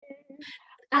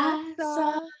I I saw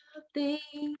saw things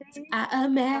things I I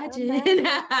imagine. imagine.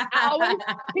 I always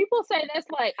people say that's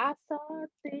like I saw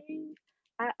things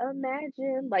I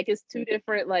imagine. Like it's two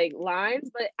different like lines,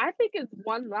 but I think it's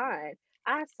one line.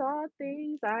 I saw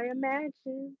things I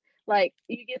imagine. Like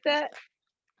you get that?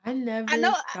 I I know.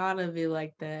 never thought of it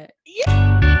like that.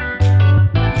 Yeah.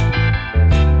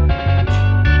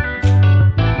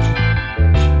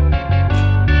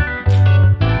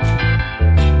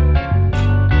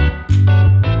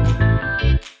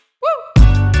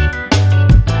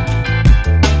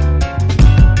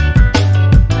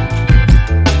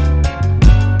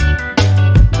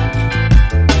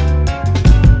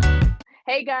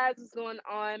 Hey guys, what's going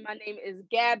on? My name is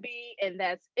Gabby, and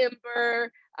that's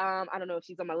Ember. I don't know if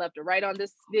she's on my left or right on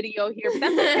this video here, but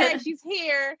that's okay. She's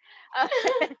here, uh,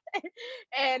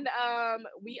 and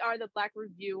we are the Black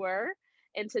Reviewer.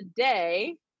 And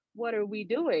today, what are we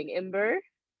doing, Ember?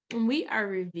 We are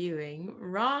reviewing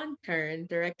Wrong Turn,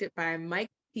 directed by Mike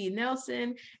P.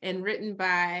 Nelson and written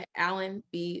by Alan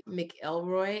B.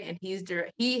 McElroy. And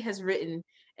he has written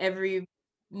every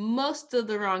most of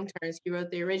the Wrong Turns. He wrote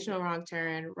the original Wrong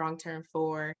Turn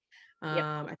 4, Yep.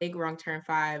 I think Wrong Turn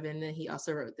 5, and then he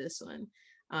also wrote this one.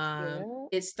 Yeah.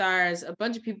 It stars a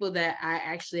bunch of people that I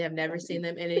actually have never seen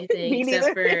them in anything Me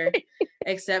neither.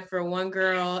 except for one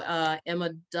girl,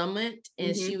 Emma Dummett,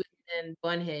 and Hmm. she was in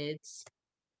Bunheads.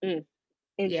 Mm,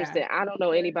 Yeah. interesting. I don't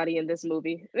know anybody in this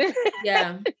movie.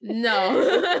 Yeah.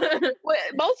 No. Well,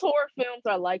 most horror films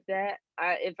are like that.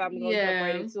 If I'm gonna jump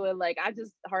right Yeah. into it, like I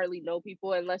just hardly know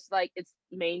people unless like it's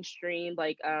mainstream,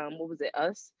 like what was it,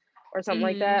 Us or something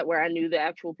like Mhm. that, where I knew the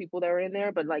actual people that were in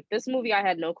there. But like this movie, I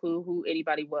had no clue who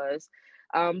anybody was.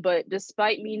 But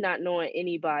despite me not knowing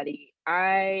anybody,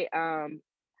 I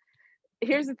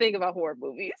here's the thing about horror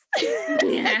movies.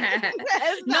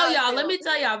 That's No, how I y'all, let feel. me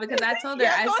tell y'all because I told her,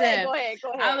 Yeah, go ahead, go ahead, go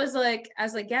ahead. I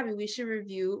was like, Gabby, we should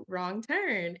review Wrong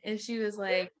Turn. And she was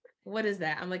like, what is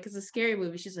that? I'm like, it's a scary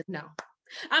movie. She's like, no.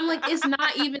 I'm like, it's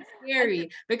not even I just scary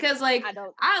because like I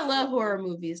don't. I love Mm-mm. horror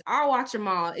movies. I'll watch them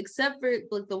all, except for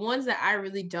like the ones that I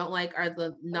really don't like are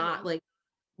Uh-huh.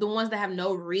 the ones that have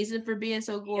no reason for being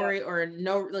so Yep. gory or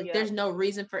no like Yep. there's no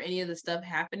reason for any of the stuff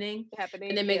happening and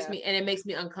Happening. Yeah. it makes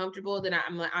me uncomfortable, then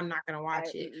I'm like I'm not gonna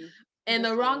watch it. Mm-mm. And The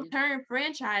the Wrong same. Turn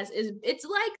franchise is it's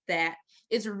like that.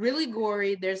 It's really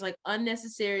gory. There's like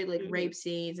unnecessary like Hmm. rape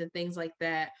scenes and things like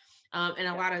that. And a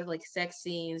Yep. lot of like sex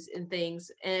scenes and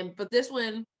things. And but this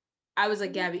one I was like,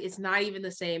 Mhm. Gabby, it's not even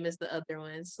the same as the other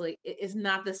ones. Like, it's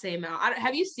not the same out.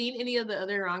 Have you seen any of the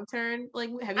other Wrong Turn? Like,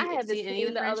 have you I haven't seen any of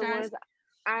seen the the other franchise? ones.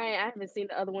 I haven't seen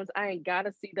the other ones. I ain't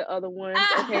gotta see the other ones,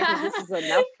 okay? Because this is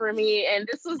enough for me. And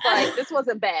this was like, this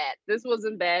wasn't bad. This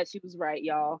wasn't bad. She was right,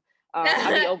 y'all.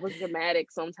 I be over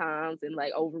dramatic sometimes and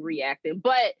like overreacting,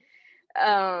 but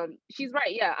she's right.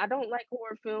 Yeah, I don't like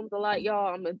horror films a lot,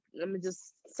 y'all. I'm gonna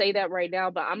just say that right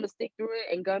now, but I'm gonna stick through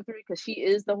it and gun through it because she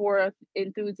is the horror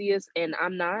enthusiast and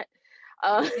I'm not.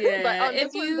 But Yeah, on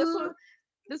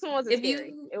this one wasn't if scary.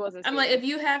 you It wasn't I'm like, scary.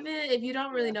 if you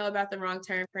don't really Yeah. know about the Wrong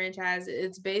Turn franchise,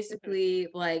 it's Hmm. basically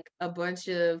like a bunch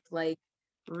of like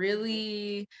Hmm.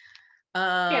 really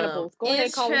Cannibals. Go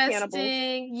ahead, call them cannibals.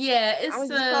 interesting. Yeah, I it's was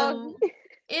just calling.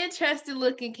 interesting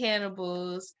looking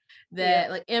cannibals Yep.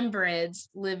 that like inbreds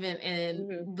living in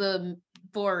Hmm. the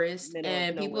forest, Middle of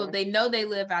and people nowhere. they know they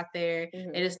live out there Hmm.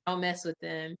 and just don't mess with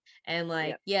them. And like,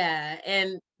 Yep. yeah,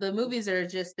 and the movies are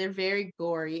just they're very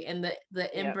gory, and the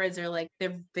Yep. inbreds are like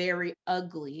they're very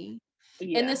ugly. And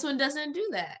Yeah. this one doesn't do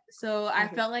that. So I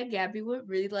Hmm. felt like Gabby would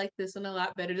really like this one a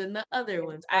lot better than the other And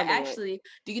ones. I other ones. actually,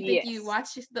 do you think you Yes.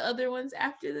 watched the other ones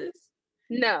after this?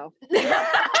 No.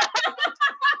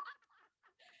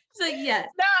 So yes,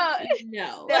 No.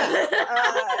 no. No.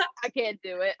 I can't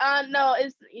do it. No.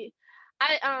 It's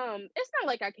not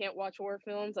like I can't watch horror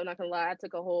films. I'm not gonna lie. I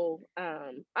took a whole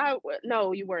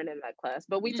no, you weren't in that class,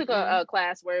 but we took Mm-mm. a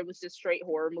class where it was just straight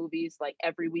horror movies. Like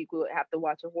every week we would have to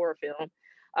watch a horror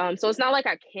film. So it's not like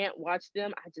I can't watch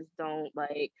them. I just don't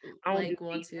like. I don't do Like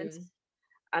want demons. to.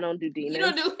 I don't do You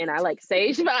don't demons, do and I like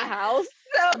sage my house.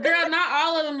 So, girl, not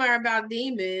all of them are about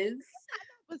demons.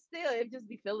 but still, it just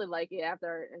be feeling like it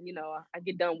after I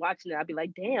get done watching it. I'd be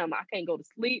like, damn, I can't go to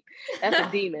sleep. That's a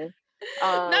demon.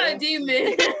 Not a Um,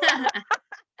 demon.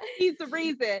 he's the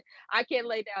reason I can't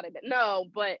lay down in it. No,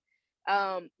 but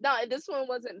no, this one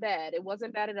wasn't bad. It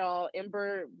wasn't bad at all.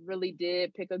 Ember really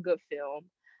did pick a good film.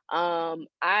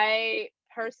 I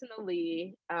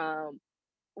personally,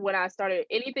 when I started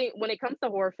anything when it comes to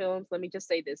horror films, let me just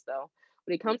say this though.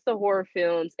 When it comes to horror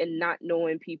films and not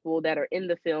knowing people that are in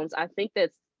the films, I think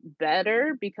that's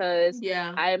better because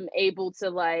Yeah. I'm able to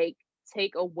like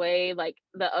take away like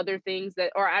the other things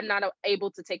that, or I'm not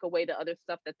able to take away the other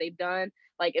stuff that they've done.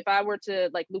 Like if I were to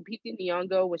like Lupita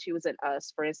Nyong'o when she was in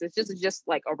Us, for instance, just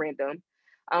like a random,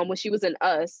 when she was in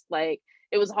Us, like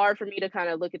it was hard for me to kind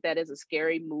of look at that as a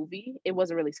scary movie. It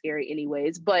wasn't really scary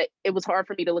anyways, but it was hard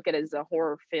for me to look at it as a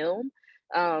horror film,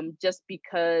 just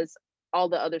because all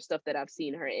the other stuff that I've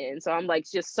seen her in. So I'm like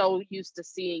just so used to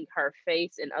seeing her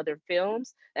face in other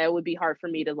films that it would be hard for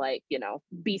me to like,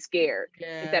 be scared,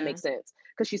 if that Yeah. makes sense.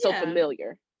 Because she's so Yeah.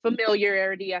 familiar.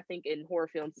 Familiarity, I think, in horror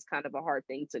films is kind of a hard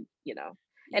thing to, and Yeah.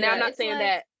 I'm not It's saying like,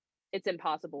 that it's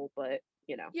impossible, but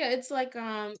yeah, it's like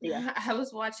yeah. I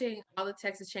was watching all the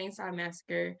Texas Chainsaw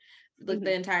Massacre, like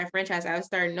the Hmm. entire franchise. I was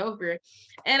starting over,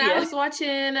 and I Yeah. was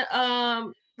watching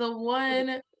the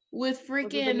one with Was it the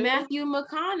freaking new one? Matthew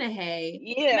McConaughey.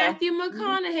 Yeah. Matthew Hmm.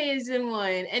 McConaughey is in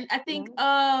one, and I think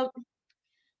Yeah.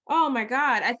 oh my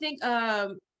god, I think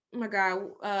oh my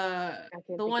god, I can't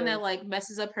the think one that of. like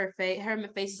messes up her face. Her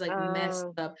face is like messed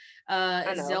Um, up.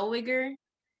 I know. Zellweger.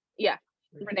 Yeah.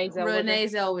 Renee Zellweger. Renee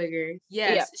Zellweger.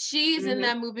 Yeah. Yes, she's in Hmm.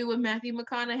 that movie with Matthew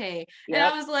McConaughey. And I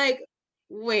Yep. was like,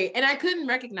 wait, and I couldn't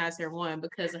recognize her one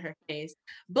because of her face.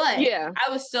 But Yeah. I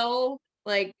was so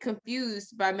like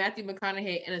confused by Matthew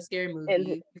McConaughey in a scary And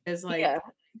movie because like yeah,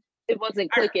 it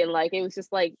wasn't I, clicking. Like it was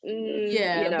just like,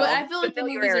 yeah, but I feel like the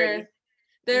movies are familiarity.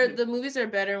 Hmm. the movies are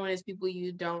better when it's people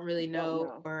you don't really Don't know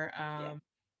know. or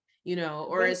Yeah.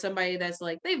 or When it's somebody that's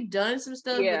like they've done some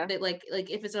stuff but yeah. they like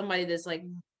if it's somebody that's like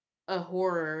a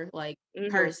horror like Hmm.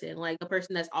 person, like a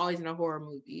person that's always in a horror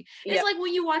movie. It's Yep. like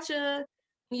when you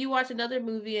watch another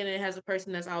movie and it has a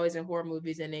person that's always in horror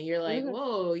movies and then you're like, Hmm.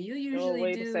 whoa, you Oh, usually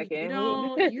wait a do second. you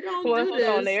don't Well, do hold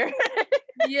on this. there. Hold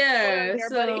on Yeah, there,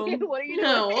 buddy. so What are you doing?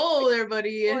 no, whoa there, Hold on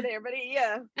buddy. there, buddy.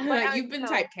 Yeah. But You've been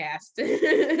typecast.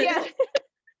 yeah.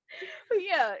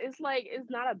 Yeah, it's like it's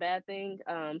not a bad thing.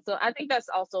 So I think that's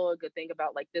also a good thing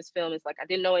about like this film is like I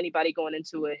didn't know anybody going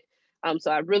into it.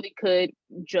 So I really could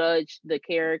judge the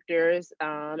characters.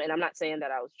 And I'm not saying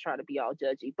that I was trying to be all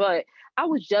judgy, but I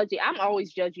was judgy. I'm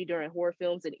always judgy during horror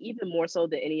films, and even more so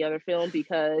than any other film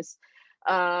because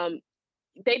um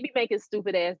they be making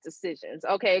stupid ass decisions.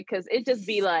 Okay, because it just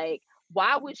be like,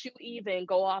 why would you even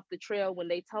go off the trail when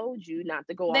they told you not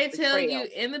to go off They the tell you trail?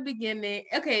 in the beginning,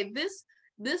 okay,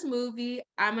 this movie,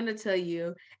 I'm gonna tell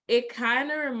you, it kind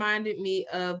of reminded me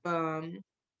of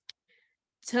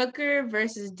Tucker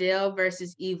versus Dale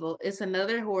versus Evil. It's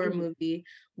another horror Mhm. movie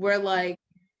where like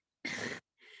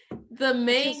the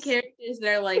main Just characters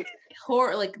they're like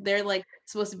horror like they're like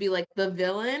supposed to be like the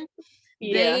villain.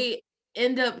 yeah. They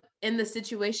end up in the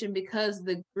situation because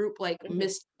the group like Mhm.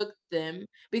 mistook them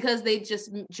because they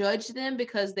just judged them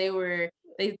because they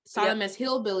saw Yep. them as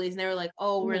hillbillies and they were like,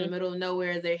 oh, we're in the Mhm. middle of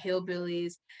nowhere, they're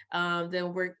hillbillies.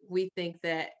 Then we think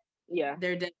that Yeah.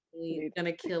 they're definitely Indeed.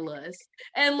 gonna kill us.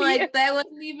 And Yeah. like that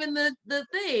wasn't even the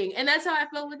thing. And that's how I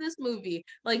felt with this movie.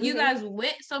 Like you Mhm. guys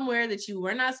went somewhere that you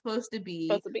were not supposed to be.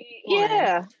 Supposed to be. One.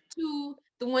 Yeah. Two,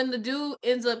 the when the dude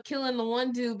ends up killing the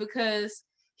one dude because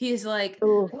he's like,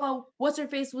 Oh. well, what's her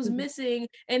face was Mhm. missing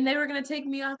and they were gonna take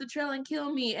me off the trail and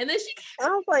kill me. And then she I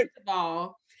was like, first of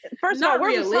all, first of all, not where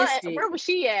was Hunt? realistic. Where was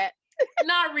she at?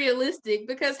 Not realistic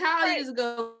because how you Right. just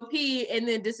go pee and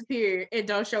then disappear and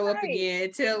don't show up Right. again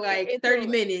until Yeah. like 30 Until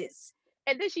minutes.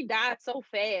 and then she died so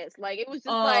fast. Like it was just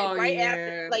like Oh right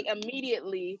after, yeah. like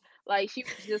immediately, like she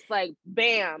was just like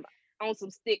bam on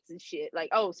some sticks and shit. Like,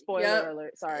 oh, spoiler Yep.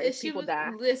 alert. Sorry, She people was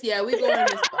die. this, yeah, we going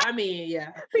into I mean,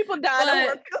 yeah. People die in a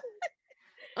horror But film.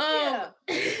 Yeah.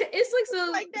 it's like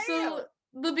Like damn. so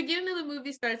the beginning of the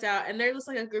movie starts out and there's just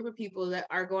like a group of people that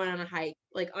are going on a hike,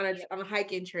 like Yep. on a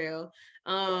hiking trail,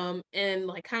 Yeah. and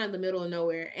like kind of the middle of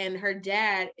nowhere. And her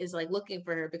dad is like looking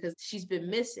for her because she's been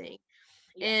missing.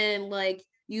 Yeah. And like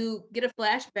you get a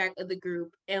flashback of the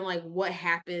group and like what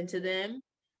happened to them.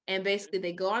 And Mhm. basically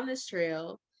they go on this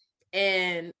trail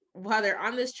and while they're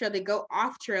on this trail, they go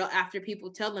off trail after people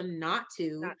tell them not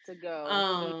to. Not to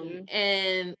go.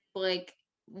 And like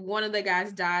one of the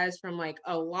guys dies from like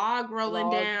a log rolling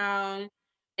Log. down. Yep.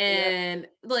 And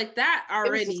like that It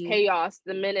was just already, chaos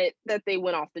the minute that they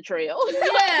went off the trail. Like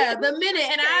yeah, it the was minute.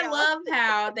 just And I chaos. love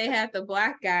how they had the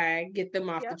black guy get them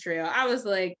off the Yep. trail. I was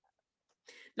like,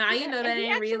 nah, you Yeah, know and that he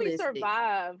ain't actually realistic.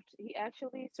 survived. He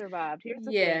actually survived. Here's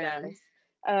the thing, Yeah. guys.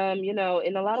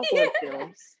 In a lot of horror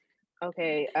films,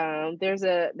 okay, there's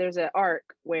a arc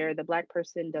where the black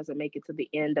person doesn't make it to the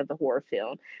end of the horror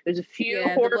film. There's a few Yeah,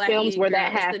 the horror black films where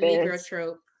that Negro. It's the Negro happens.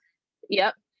 trope.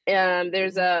 Yep.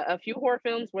 There's Mhm. a few horror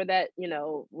films where that,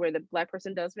 where the black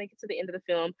person does make it to the end of the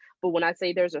film. But when I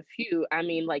say there's a few, I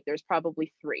mean like there's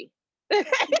probably three.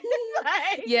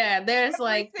 Like, Yeah, there's every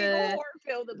like single horror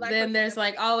film, the black then person there's never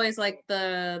like gets always killed. like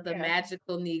the Yeah.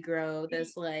 magical Negro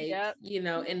that's like, Yep. in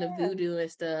the Yeah. voodoo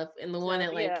and stuff, and the one So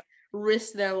that like yeah,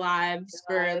 risked their lives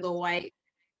for the lives. white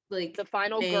like The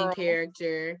final main girl.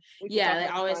 character. We can Yeah, talk they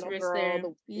about the always final risk girl. their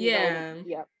The yeah.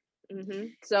 yeah.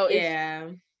 So it's Yeah.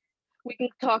 we can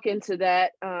talk into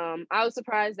that. I was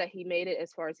surprised that he made it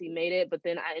as far as he made it, but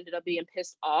then I ended up being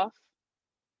pissed off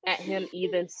at him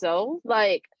even so.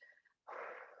 Like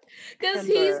Because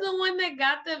he's Ember, the one that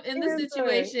got them in the Ember,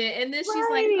 situation. And then she's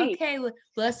like, right? okay,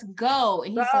 let's go.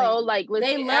 And he's like, Go, like let's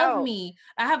they get love out. me.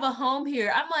 I have a home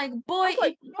here. I'm like, boy, I'm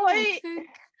like, if you don't boy, think,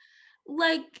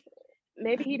 like,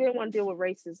 maybe he didn't want to deal with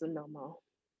racism no more.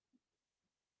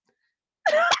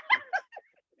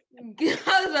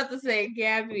 I was about to say,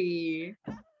 Gabby.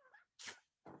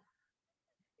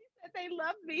 They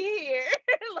love me here.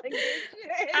 Like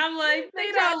bitch. I'm like, They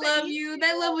they tried don't to love eat you.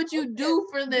 They love you. what you do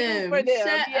for Do them. for them,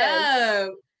 Shut yes.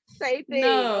 up. Same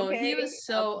thing, No, he okay? was I'm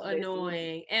so just basically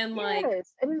annoying. And like,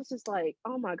 yes. And it was just like,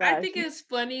 oh my I gosh. think it's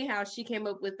funny how she came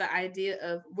up with the idea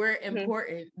of we're Mhm.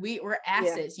 important. We're Yeah.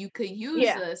 assets. You could use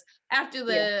Yeah. us. After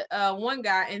Yeah. the one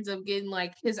guy ends up getting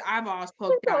like his eyeballs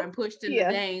poked out So, and pushed in the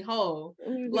yeah. dang hole.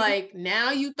 hmm Like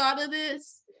now you thought of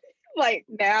this? Like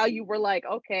now you were like,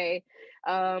 okay,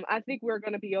 I think we're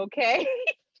gonna be okay.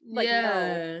 Like no.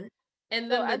 Yeah. And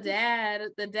So then I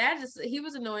just the dad just he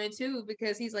was annoying too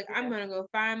because he's like, I'm yeah. gonna go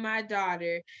find my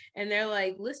daughter. And they're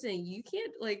like, listen, you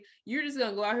can't like you're just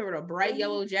gonna go out here with a bright Mhm.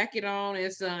 yellow jacket on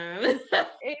and some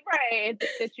Right, and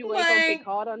think that you ain't gonna get like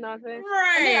caught or nothing.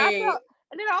 And then I right. felt,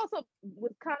 and then I also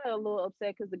was kind of a little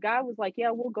upset because the guy was like,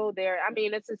 "Yeah, we'll go there." I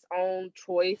mean, it's his own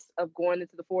choice of going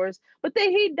into the forest, but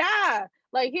then he died.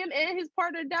 Like him and his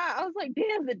partner died. I was like,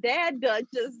 "Damn, the dad done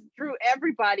just drew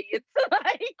everybody into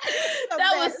like a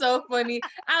That mess." was so funny.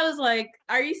 I was like,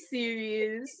 are you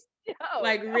serious? Yo,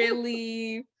 Like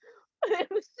really? it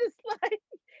was just like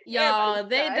everybody Y'all,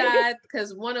 they died. died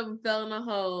because one of them fell in a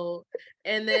hole,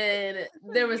 and then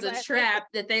there Me was a laughing. trap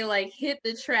that they like hit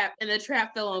the trap, and the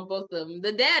trap fell on both of them.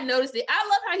 The dad noticed it. I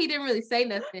love how he didn't really say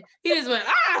nothing. He just went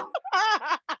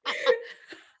ah,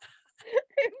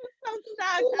 It was so shocked.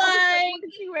 I was like, like "What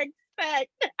did you expect?"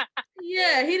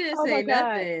 yeah, he didn't Oh my say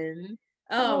god. nothing.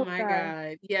 Oh Oh my god.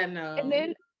 god, yeah, And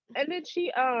no, then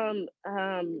she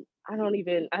I don't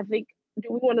even I think do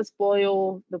we want to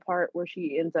spoil the part where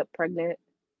she ends up pregnant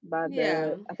by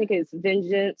yeah. the I think it's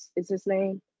Vengeance is his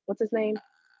name. What's his name?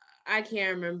 I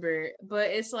can't remember,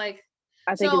 but it's like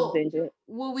I think it's so. Vengeance.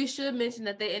 Well, we should mention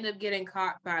that they end up getting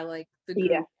caught by like the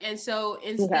Yeah. group, and so Okay.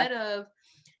 instead of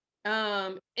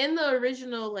in the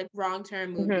original like Wrong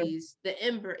Turn hmm movies,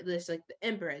 there's like the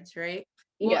inbreds, right?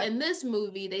 Well, Yeah. in this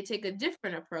movie, they take a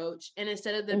different approach, and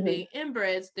instead of them hmm being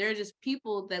inbreds, they're just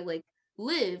people that like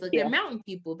live, like they're Yeah. mountain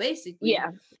people basically,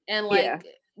 Yeah. and Yeah. like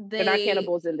They're not they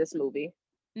cannibals in this movie.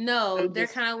 no, I'm they're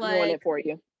just kind of ruining it for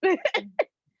you.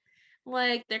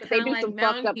 they're But they kind of do like some fucked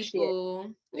mountain up shit.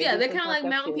 people. They Yeah, do they're some kind of like fucked up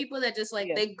mountain shit. people that just like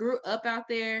Yeah. they grew up out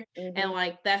there and hmm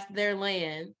like that's their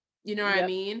land. You know what I Yep.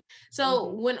 mean? So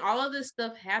hmm when all of this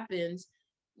stuff happens,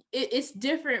 it's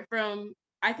different from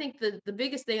I think the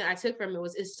biggest thing I took from it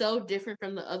was it's so different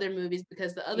from the other movies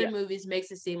because the other Yeah. movies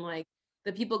makes it seem like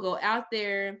the people go out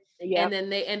there and Yep. then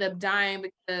they end up dying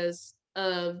because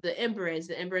of the inbreds.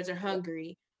 The inbreds are Yep.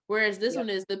 hungry. Whereas this Yep. one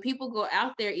is the people go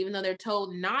out there even though they're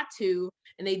told not to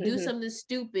and they do hmm something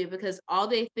stupid because all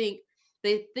they think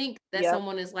that Yep.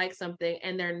 someone is like something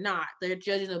and they're not. They're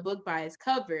judging a book by its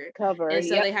cover. Cover. And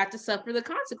so Yep. they have to suffer the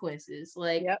consequences.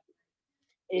 Like Yep.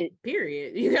 It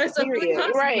period. You gotta suffer the period.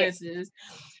 Right. consequences.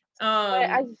 But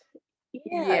I Um, just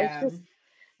yeah, it's yeah. just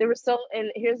there was so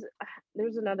and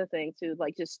there's another thing too,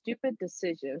 like just stupid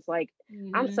decisions. Like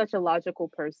I'm Hmm. such a logical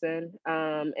person.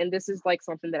 And this is like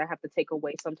something that I have to take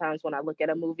away sometimes when I look at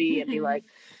a movie and be like,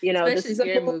 this Especially is a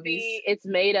scary movies. movie, it's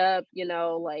made up,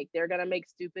 like they're gonna make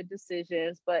stupid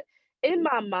decisions. But in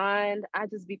my mind, I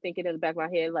just be thinking in the back of my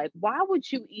head, like, why would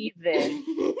you even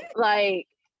like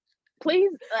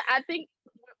please I think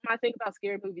my thing about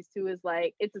scary movies too is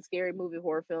like it's a scary movie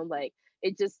horror film like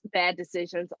it just bad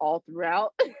decisions all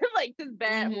throughout like just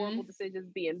bad horrible Hmm. decisions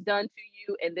being done to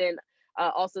you and then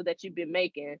also that you've been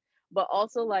making but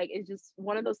also like it's just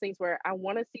one of those things where I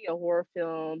want to see a horror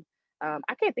film.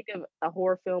 I can't think of a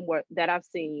horror film that I've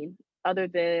seen other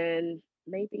than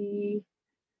maybe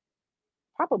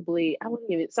probably I wouldn't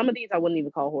even some of these I wouldn't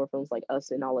even call horror films like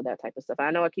Us and all of that type of stuff.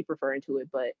 I know I keep referring to it,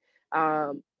 but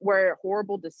where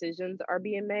horrible decisions are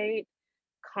being made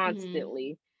Hmm.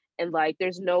 constantly and like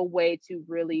there's no way to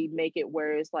really make it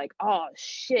where it's like, oh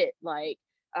shit, like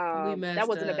We that messed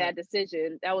wasn't a up. bad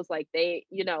decision. That was like they,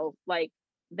 like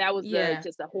that was the Yeah.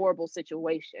 just a horrible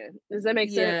situation. Does that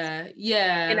make sense? Yeah.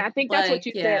 And Yeah. I think that's what Like,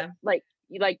 you said. yeah. Like,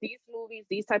 these movies,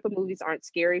 these type of movies aren't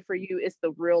scary for you. It's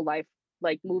the real life,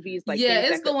 like movies, like Yeah, things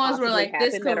it's that the could ones where possibly like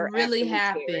this happen could that are really actually scary.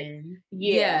 happen.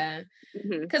 Yeah. Yeah.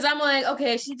 Hmm. Cause I'm like,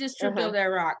 okay, she just tripped Uh-huh. over that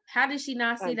rock. How did she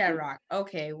not see that Geez. rock?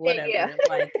 Okay, Yeah. whatever.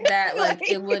 Like that, like Like,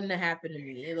 it wouldn't have happened to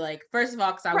me. Like, first of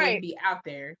all, because I wouldn't right be out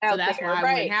there. So out that's there, why it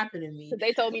wouldn't right? happen to me. Because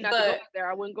they told me not to go But out there.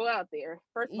 I wouldn't go out there.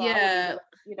 First of all, I wouldn't even,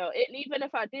 yeah, and even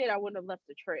if I did, I wouldn't have left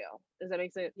the trail. Does that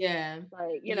make sense? yeah,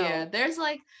 Like, yeah.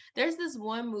 There's this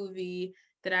one movie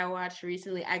that I watched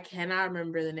recently. I cannot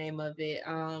remember the name of it.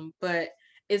 But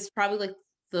it's probably like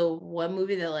the one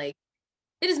movie that like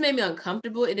it just made me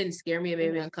uncomfortable. It didn't scare me. It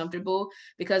made me hmm uncomfortable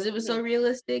because it was so hmm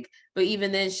realistic. But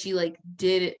even then, she like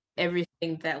did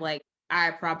everything that like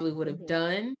I probably would have hmm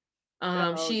done.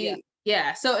 Oh yeah.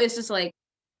 Yeah. So it's just like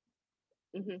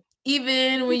Hmm.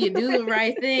 even when you do the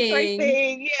right Right thing,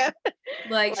 thing, yeah.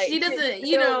 like Like she shit doesn't,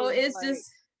 still was it's like,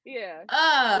 just yeah, it was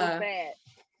uh bad.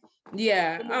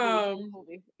 yeah. What movie? What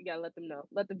movie? You gotta let them know.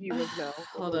 Let the viewers know what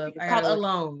Hold movie up. you're I talking gotta about. look.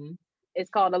 Alone. It's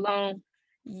called Alone.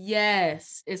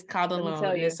 Yes, it's called Let me Alone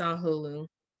tell and you. it's on Hulu.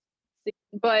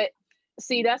 But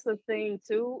see, that's the thing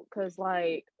too, because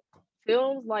like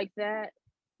films like that,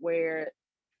 where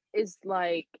it's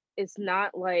like it's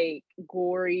not like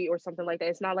gory or something like that.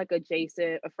 It's not like a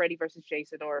Freddy versus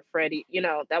Jason or a Freddy.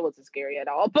 That wasn't scary at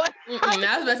all. But I was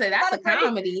about to say it's that's not a a Freddy.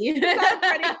 comedy. It's not a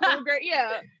Freddy Krueger.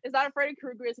 Yeah, it's not a Freddy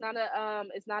Krueger. It's not a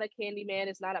Candyman.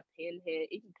 It's not a Pinhead.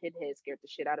 Even Pinhead scared the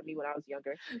shit out of me when I was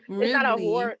younger. It's not a Really?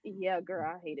 horror. Yeah, girl,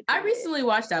 I hated I Pinhead. recently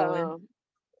watched that one.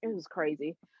 It was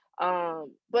crazy.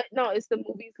 But no, it's the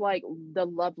movies like The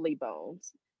Lovely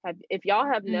Bones. If y'all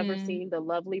have never Mm, seen The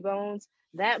Lovely Bones,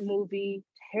 that movie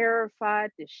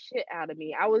terrified the shit out of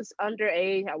me. I was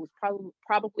underage. I was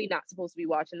probably not supposed to be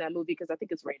watching that movie because I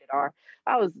think it's rated R.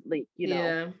 I was like,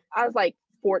 yeah. I was like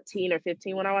 14 or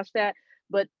 15 when I watched that.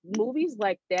 But movies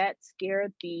like that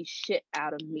scared the shit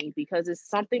out of me because it's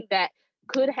something that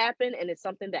could happen and it's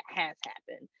something that has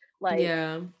happened. Like,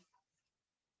 Yeah.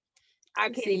 I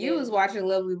can't See, you was even. watching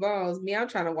Lovely Bones. Me, I'm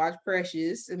trying to watch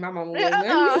Precious, and my mama wouldn't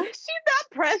let me. She's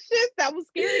not precious. That was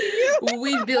scary to you.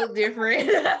 We built different.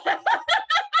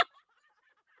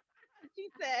 She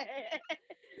said,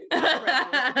 not precious.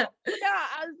 But no,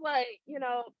 I was like,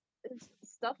 it's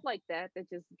stuff like that that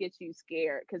just gets you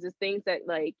scared because it's things that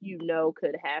like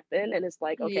could happen, and it's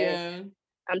like, okay, Yeah.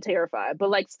 I'm terrified. But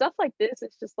like stuff like this,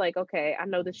 it's just like, okay, I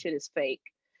know this shit is fake.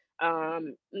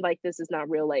 Like this is not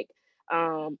real. Like,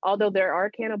 although there are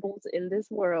cannibals in this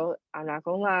world, I'm not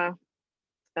gonna lie.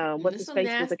 What's This his so face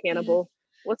was a nasty. cannibal.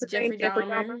 What's his name? Jeffrey Jeffrey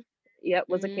Dahmer. Dahmer. Yep,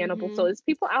 was a cannibal. So Mm-hmm. it's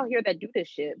people out here that do this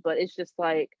shit, but it's just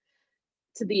like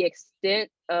to the extent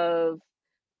of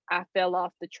I fell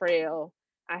off the trail.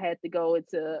 I had to go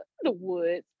into the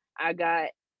woods. I got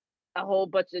a whole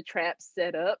bunch of traps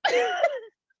set up.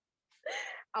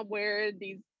 I'm wearing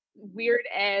these weird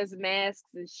ass masks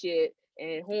and shit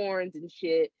and horns and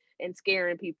shit and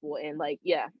scaring people and like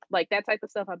yeah, like that type of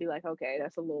stuff. I'd be like, okay,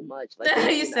 that's a little much. Like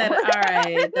You said, all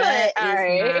right, like, that all is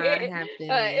not right,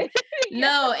 happening. yeah,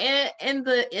 No, and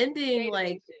the ending, gay to like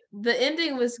gay shit. the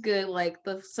ending was good. Like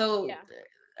Yeah.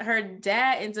 her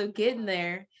dad ends up getting Uh-huh.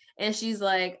 there and she's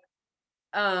like,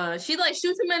 she like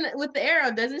shoots him with the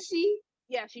arrow, doesn't she?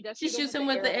 Yeah, she does She shoot him shoots with him the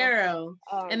with the arrow. arrow.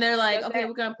 And they're She like, does okay, that,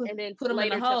 we're gonna and then put him in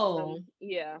the later tells hole. him,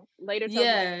 yeah, later tells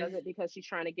him she Yeah. does it because she's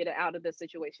trying to get it out of the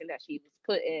situation that she was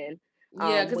put in.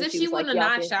 Yeah, because When if she she was like, wouldn't have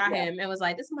y'all not can, shot yeah, him and was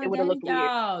like, "This is my it would have daddy, looked weird.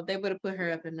 y'all," they would have put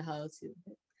her up in the hole too.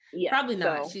 Yeah, Probably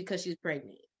not, so because she's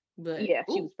pregnant. But yeah,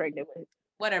 she ooh, was pregnant with.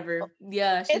 whatever.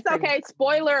 Yeah, she's It's pregnant. okay.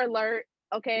 Spoiler alert.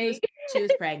 She Okay, was she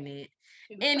was pregnant.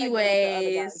 she was pregnant with the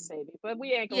other guy's Anyways, baby, but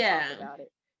we ain't gonna talk yeah, about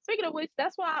it. Speaking of which,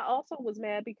 that's why I also was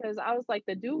mad because I was like,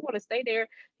 the dude want to stay there.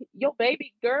 Your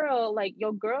baby girl, like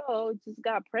your girl, just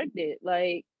got pregnant.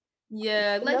 Like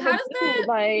yeah. Like, another dude,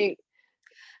 like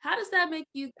how does that make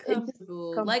you it just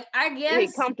comfortable? come Like, I it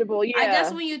guess comfortable. I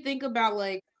guess Yeah, when you think about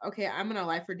like, okay, I'm in a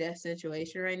life or death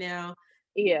situation right now.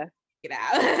 yeah. Get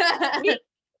out. Weak,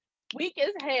 weak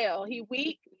as hell. He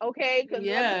weak. Okay, because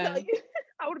let me tell Yeah, you,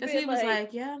 I would have because been he was like,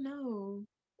 like, yeah, no,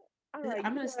 I'm like,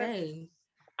 I'm gonna stay.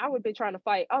 I would be trying to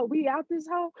fight. Oh, we out this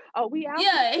hole. Oh, we out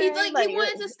Yeah, he's today. like he Like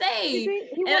wanted to stay,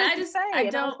 he and wanted to I stay,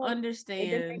 and I was don't like, it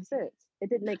didn't make understand. sense. It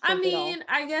didn't make I sense at all. mean,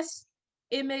 I guess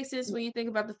it makes sense when you think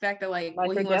about the fact that like Life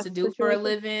what or he wants death to do for a situation.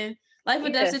 living, life or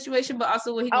death Yeah. situation, but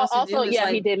also what he Oh, wants to also, do is yeah,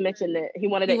 he like did mention that he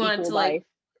wanted he an wanted equal to like life.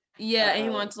 yeah, and he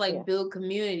wanted to Yeah. like build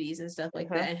communities and stuff Uh like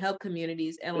huh. that and help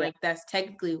communities, and Yeah. like that's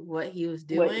technically what he was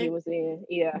What he doing. was in.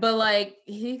 Yeah. But like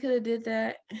he could have did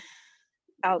that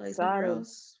like somewhere Outside of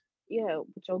else. yeah,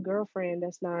 with your girlfriend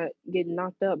that's not getting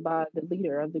knocked up by the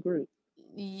leader of the group.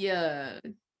 Yeah.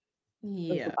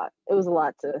 It was a Yeah. lot. It was a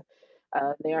lot to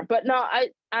there. But no,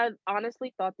 I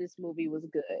honestly thought this movie was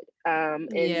good. And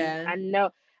Yeah. I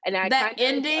know, and I That kind of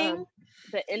ending,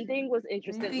 the ending was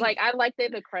interesting. the Like I liked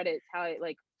in the credits how it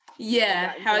like before it yeah,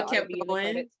 got into how the it kept R&B in the going.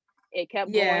 credits, it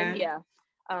kept going. Yeah. Yeah.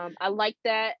 I like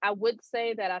that. I would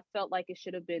say that I felt like it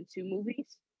should have been two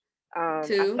movies. I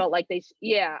Too. felt like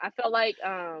yeah, I felt like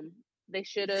they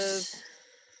should have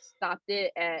stopped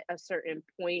it at a certain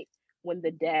point when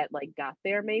the dad like got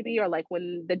there maybe, or like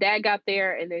when the dad got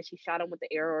there and then she shot him with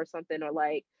the arrow or something, or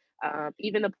like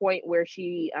even the point where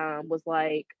she was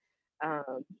like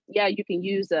yeah, you can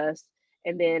use us,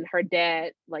 and then her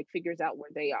dad like figures out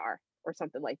where they are or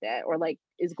something like that, or like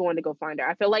is going to go find her.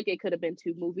 I feel like it could have been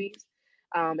two movies.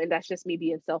 And that's just me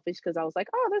being selfish because I was like,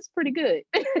 oh, that's pretty good.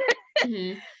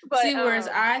 Hmm. But See, whereas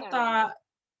I I don't know. thought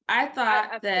I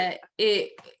thought I feel that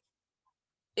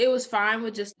it was fine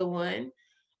with just the one,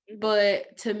 mhm,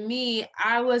 but to me,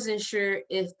 I wasn't sure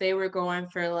if they were going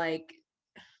for like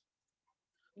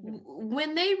mhm,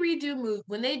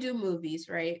 when they do movies,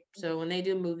 right? So when they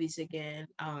do movies again,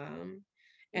 and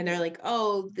mhm, they're like,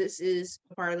 oh, this is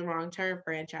part of the Wrong Turn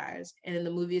franchise, and then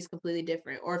the movie is completely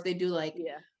different. Or if they do like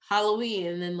yeah, Halloween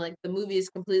and then like the movie is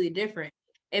completely different,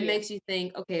 it yeah. makes you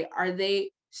think, okay, are they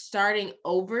starting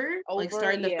over, like Over,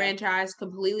 starting the yeah. franchise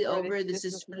completely Or over? This this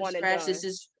is is from one and scratch. This done.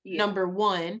 is Yeah, number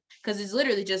one, because it's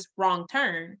literally just Wrong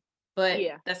Turn, but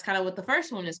yeah. that's kind of what the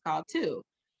first one is called too.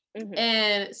 Mhm,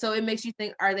 And so it makes you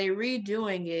think, are they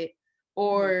redoing it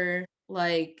mhm, or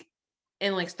like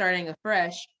and like starting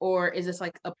afresh, or is this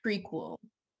like a prequel?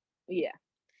 yeah.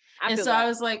 I And feel so I that.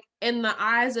 was like, in the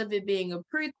eyes of it being a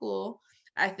prequel,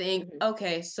 I think, Mhm,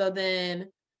 okay, so then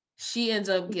she ends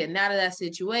up mhm, getting out of that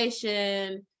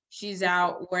situation. She's mhm,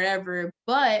 out wherever,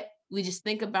 but we just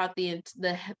think about the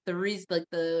reason, like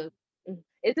mhm.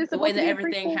 Is this the way supposed to that be a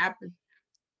everything prequel? happened.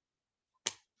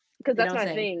 Because They that's don't my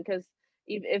say. thing. Because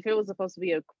if it was supposed to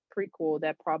be a prequel,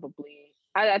 that probably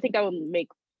I think that would make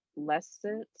less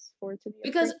sense for it to be a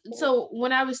Because prequel. so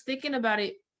when I was thinking about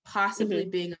it possibly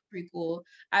Mhm, being a prequel,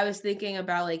 I was thinking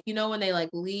about like, when they like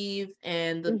leave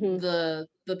and mhm, the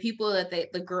people that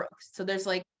the girl, so there's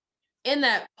like in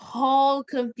that whole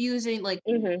confusing, like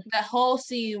mhm. that whole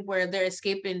scene where they're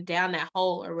escaping down that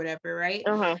hole or whatever, right?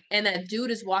 Uh huh. And that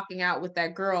dude is walking out with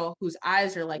that girl whose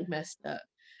eyes are like Mhm. messed up.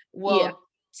 Yeah. Well,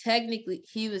 technically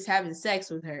he was having sex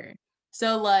with her.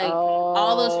 So like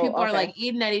all those Oh, people are okay. like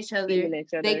eating at each other. Eating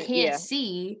each They other. can't Yeah.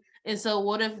 see. And so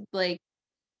what if like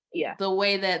Yeah. the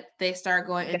way that they start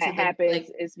going into That the happens like,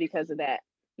 is because of that.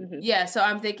 Mhm, yeah, so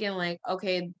I'm thinking like,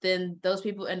 okay, then those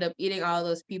people end up eating all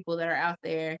those people that are out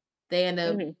there. They end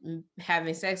up mhm,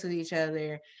 having sex with each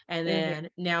other, and mhm. then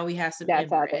now we have some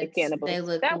That's how the inbreds. cannibals. They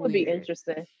look That would be weird.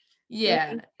 interesting.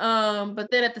 Yeah. Mhm.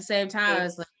 But then at the same time, Mm. I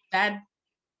was like, that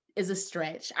is a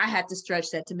stretch. I had to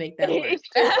stretch that to make that work. It's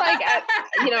just like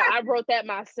I wrote that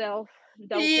myself.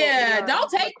 Don't quote me Yeah, on, don't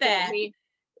but take that.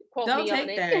 quote Don't me on take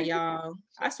it. that, y'all.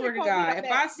 I Just to swear to quote me God, on if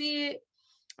that. I see it,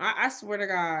 I swear to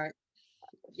God,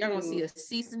 y'all gonna see Shoot, a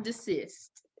cease and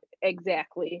desist.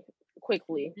 exactly.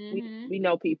 Quickly, Hmm. we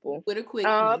know people. With a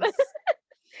Um, quickness.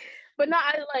 but no,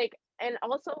 I like, and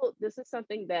also this is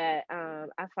something that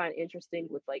I find interesting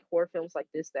with like horror films like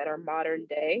this that are modern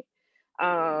day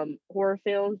horror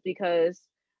films because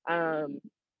um,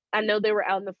 I know they were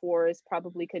out in the forest,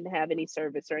 probably couldn't have any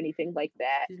service or anything like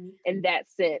that Excuse me. in that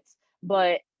sense.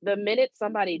 But the minute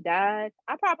somebody died,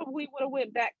 I probably would have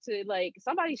went back to like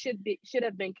somebody should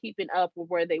have been keeping up with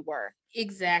where they were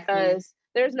Exactly. because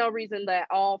there's no reason that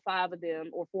all five of them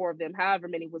or four of them, however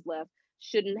many was left,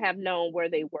 shouldn't have known where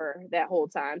they were that whole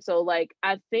time. So, like,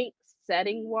 I think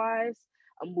setting wise,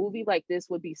 a movie like this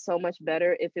would be so much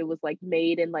better if it was like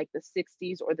made in like the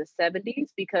 60s or the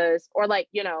 70s because, or like,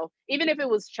 even if it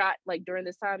was shot like during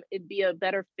this time, it'd be a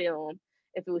better film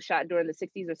if it was shot during the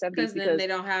 60s or 70s Because then because they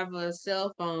don't have a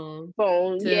cell phone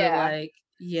phone, to yeah. like,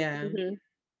 yeah. hmm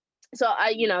so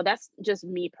that's just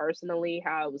me personally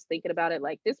how I was thinking about it.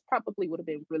 Like this probably would have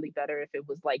been really better if it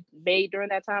was like made during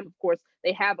that time. Of course,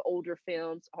 they have older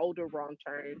films, older Wrong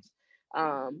Turns.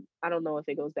 I don't know if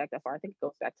it goes back that far. I think it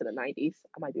goes back to the 90s.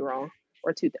 I might be wrong,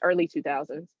 or early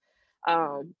 2000s.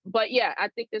 But yeah, I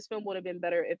think this film would have been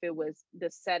better if it was the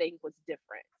setting was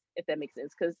different, if that makes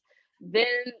sense. Because then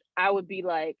I would be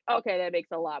like, okay, that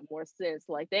makes a lot more sense.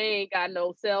 Like they ain't got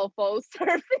no cell phone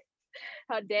service.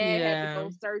 Her dad had to Yeah. go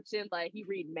searching, like he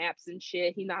read maps and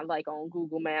shit. He not like on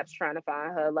Google Maps trying to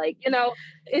find her. Like,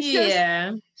 it's just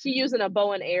Yeah. she using a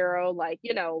bow and arrow, like,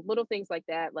 little things like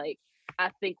that, like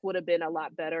I think would have been a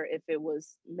lot better if it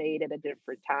was made at a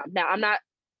different time. Now I'm not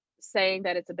saying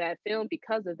that it's a bad film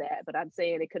because of that, but I'm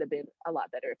saying it could have been a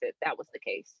lot better if that was the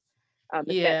case. If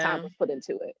that time Yeah. was put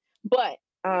into it. But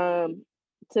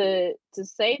to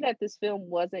say that this film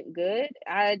wasn't good,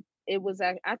 I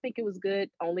think it was good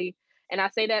only, and I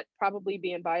say that probably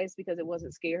being biased because it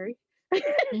wasn't scary.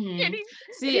 Hmm. any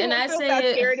See, any and horror I film not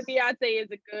say it. scary to me, I'd say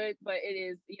is it good, but it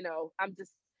is,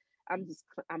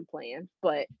 I'm playing.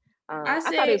 But I I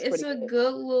thought it say was it's pretty a good.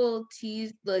 good little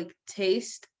tease, like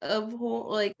taste of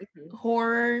like Mhm.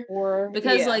 horror, Or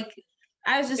because yeah, like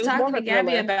I was it just was more talking of to a Gabby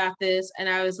thriller. about this, and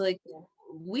I was like, Yeah.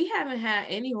 we haven't had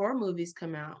any horror movies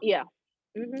come out. Yeah.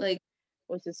 Hmm. Like,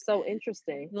 Which is so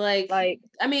interesting. like Like,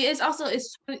 I mean, it's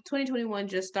 2021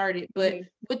 just started, but mhm,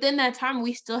 within that time,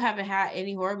 we still haven't had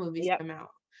any horror movies yep. come out.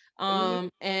 Hmm.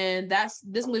 And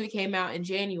this movie came out in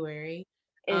January.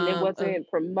 And it Of wasn't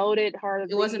promoted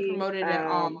It wasn't hardly. promoted at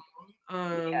all.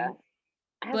 Yeah.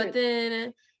 I But haven't.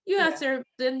 then Yeah. you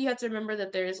have to remember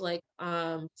that there's like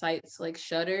sites like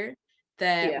Shudder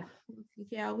that, Yeah.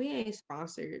 yeah, we ain't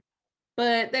sponsored.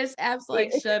 But there's apps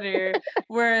like Yeah. Shudder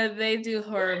where they do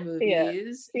horror Yeah.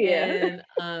 movies, Yeah.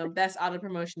 and that's all the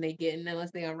promotion they get, and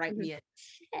unless they gonna write Mhm. me a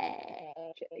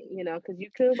check. Because you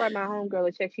could write my homegirl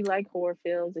a check. She like horror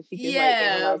films, and she can like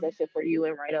Yeah, analyze that shit for you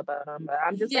and write about them. But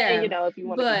I'm just saying, yeah, if you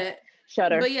want to but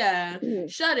Shutter. yeah,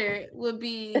 Shudder would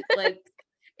be like,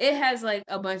 it has like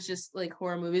a bunch of like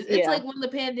horror movies. It's Yeah. like when the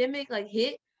pandemic like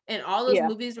hit and all those Yeah.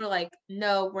 movies were like,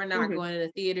 no, we're not Hmm. going to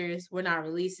the theaters, we're not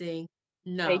releasing.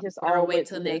 They No, just we're gonna all wait went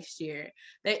till to this. next year.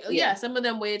 They Yeah. some of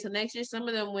them waited till next year, some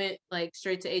of them went like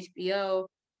straight to HBO,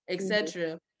 Hmm.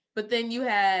 etc. But then you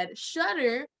had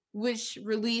Shudder, which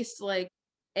released like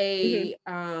Hmm.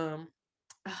 a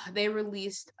they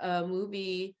released a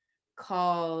movie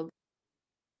called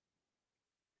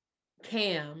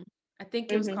Cam. I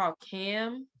think it was Hmm. called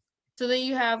Cam. So then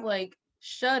you have like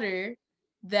Shudder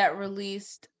that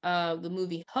released the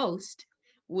movie Host,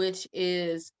 which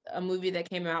is a movie that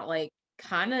came out like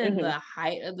kind of in Hmm. the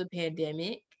height of the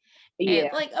pandemic, and Yeah.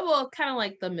 like, well, kind of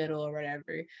like the middle or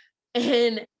whatever.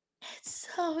 And it's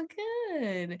so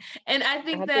good. And I I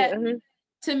think have to. that, to I have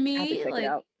to me, check it like,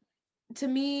 out. to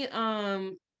me,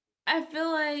 I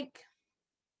feel like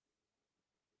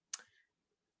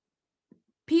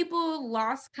people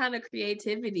lost kind of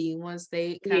creativity once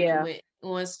they kind of Yeah.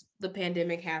 once the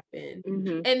pandemic happened.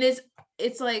 Hmm. And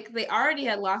it's like they already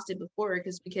had lost it before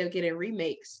because we kept getting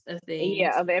remakes of Yeah.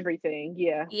 things. Of everything.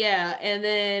 Yeah. Yeah, and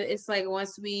then it's like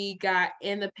once we got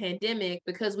in the pandemic,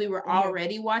 because we were Hmm.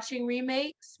 already watching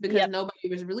remakes because Yep. nobody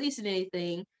was releasing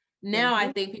anything. Now I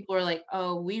Hmm. think people are like,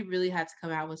 oh, we really had to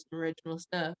come out with some original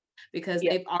stuff because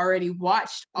Yep. they've already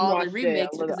watched all the Watched it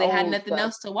remakes with because the they had old nothing stuff.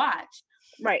 else to watch.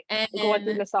 Right. Going through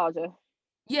And nostalgia.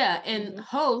 yeah, and Hmm.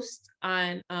 Host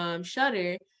on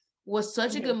Shudder was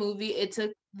such a Hmm. good movie. It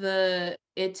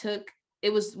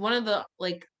was one of the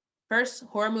like first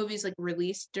horror movies like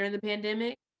released during the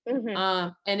pandemic. Hmm.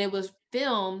 And it was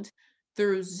filmed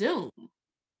through Zoom.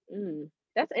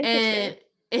 That's interesting.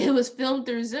 And it was filmed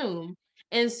through Zoom.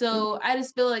 And so Hmm. I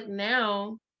just feel like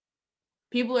now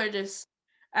people are just,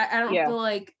 I don't Yeah. feel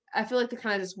like, I feel like they're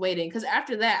kind of just waiting, because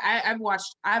after that I've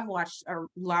watched a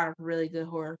lot of really good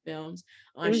horror films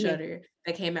on Hmm. Shudder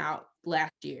that came out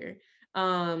last year.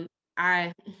 um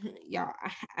I y'all,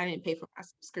 I didn't pay for my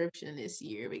subscription this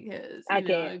year because I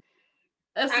can't.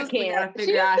 a I sister can't. gotta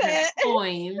figure She out her said.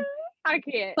 coin. I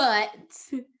can't. But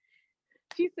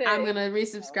She I'm said. gonna No.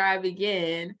 resubscribe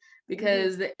again Hmm.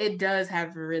 because it does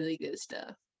have really good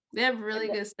stuff. They have And really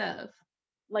good stuff.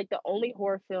 like the only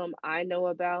horror film I know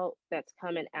about that's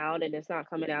coming out, and it's not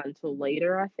coming out until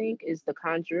later, I think, is The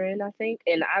Conjuring, I think.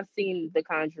 And I've seen The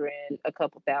Conjuring a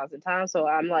couple thousand times, so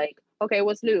I'm like, okay,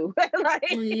 what's new?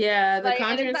 Yeah, The And it's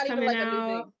Conjuring's not even coming like a new thing.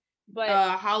 out.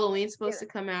 But Halloween's you supposed know,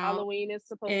 to come out. Halloween is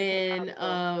supposed to come out,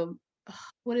 And so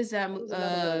what is that? what was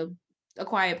another one? A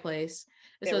Quiet Place.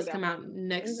 It's There we supposed to go. come out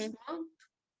next Hmm. month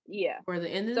Yeah. or the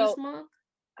end of this So month.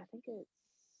 I think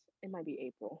it might be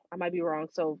April. I might be wrong,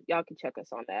 so y'all can check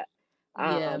us on that.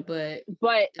 Yeah, Um, but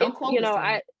but don't it's quote us on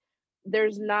I it.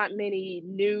 there's not many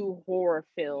new horror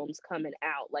films coming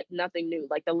out, like nothing new.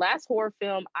 Like the last horror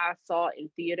film I saw in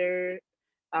theater,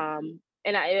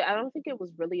 and I don't think it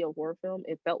was really a horror film.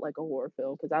 It felt like a horror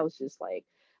film because I was just like,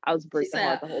 I was She breathing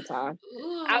hard said, the whole time.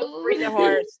 I was breathing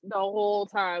hard "Ooh." the whole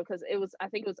time because I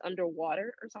think it was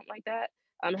Underwater or something like that.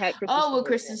 Had Kristen Oh, well, Stewart in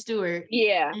Kristen it. Stewart.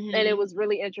 Yeah, and it Hmm. was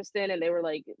really interesting, and they were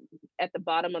like at the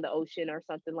bottom of the ocean or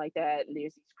something like that, and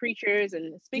there's these creatures.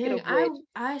 And speaking Dang, of which,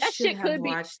 I that should shit have could be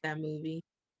watched that movie.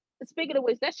 speaking of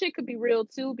which, that shit could be real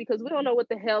too because we don't know what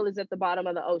the hell is at the bottom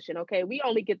of the ocean. Okay, we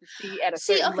only get to see at a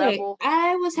See, certain okay, level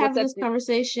I was what's having at this the.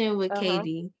 conversation with Uh huh.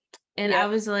 Katie, and I Yep.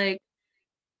 was like,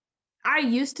 I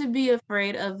used to be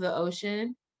afraid of the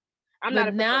ocean, I'm not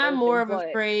but afraid of now the I'm more ocean, of but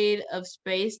afraid of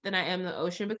space than I am the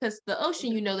ocean because the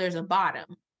ocean, mhm, there's a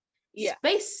bottom. yeah,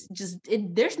 Space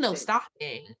there's no it's,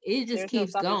 stopping. It just there's no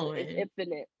keeps stopping. It's going.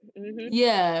 infinite. Hmm.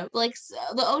 Yeah, like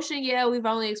the ocean, yeah, we've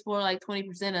only explored like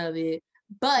 20% of it,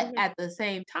 but Hmm. at the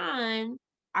same time,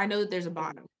 I know that there's a Hmm.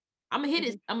 bottom. I'm gonna hit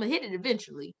it. Hmm. I'm gonna hit it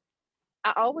eventually.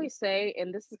 I always say,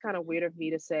 and this is kind of weird of me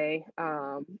to say,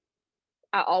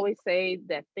 I always say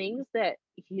that things that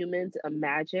humans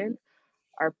imagine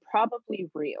are probably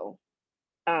real.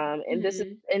 And this is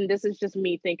Mhm. and this is just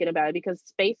me thinking about it because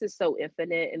space is so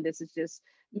infinite, and this is just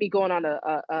me going on a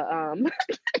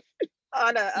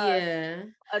on Yeah.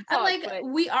 a I talk. like But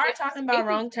we are if talking about space is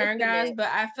wrong turn, guys, infinite, but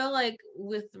I feel like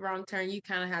with wrong turn, you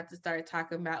kind of have to start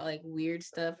talking about like weird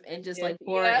stuff and just yeah, like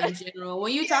horror yeah, in general.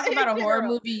 When you talk yeah, in about a horror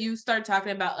general, movie, you start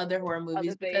talking about other horror other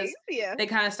movies things, because yeah, they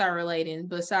kind of start relating.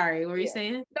 But sorry, what were you yeah.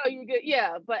 saying? No, you're good.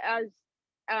 Yeah, but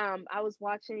I was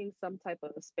watching some type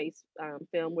of a space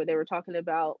film where they were talking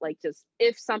about like just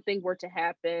if something were to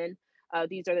happen,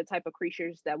 these are the type of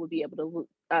creatures that would be able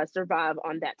to survive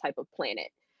on that type of planet.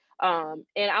 And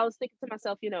I was thinking to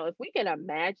myself, if we can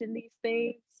imagine these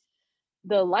things,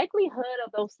 the likelihood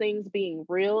of those things being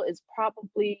real is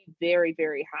probably very,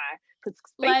 very high because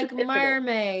space is Like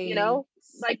infinite, you know,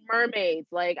 mermaids. like mermaids.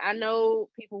 Like, I know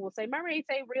people will say mermaids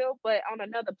ain't real, but on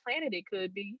another planet it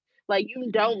could be. Like,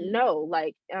 you don't Mhm. know.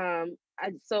 Like,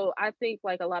 so I think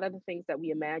like a lot of the things that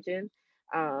we imagine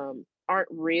aren't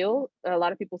real. A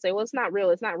lot of people say, well, it's not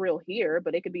real. It's not real here,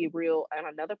 but it could be real on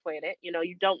another planet.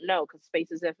 You don't know because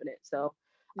space is infinite. So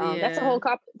that's a whole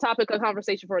Yeah. topic of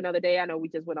conversation for another day. I know we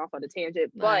just went off on a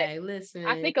tangent, but Like, I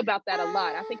listen, think about that a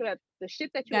lot. I I think about the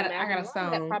shit that you I imagine. got A a lot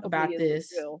of that song probably about isn't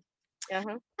this. real. Uh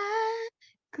huh. I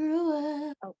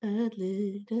grew up Oh, a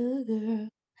little girl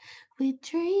with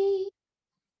dreams,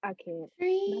 I can't.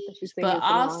 Not that she's dreams, but singing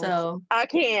some lines. also I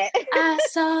can't. I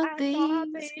saw I saw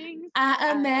things things I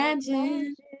I imagined.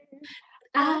 imagined.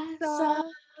 I I saw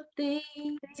saw things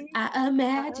things I I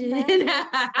imagined. imagined.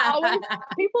 I always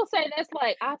People say that's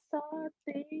like I saw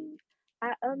things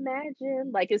I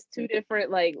imagined. Like it's two different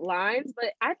like lines,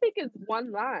 but I think it's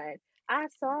one line. I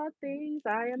saw things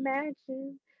I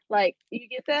imagined. Like you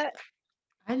get that?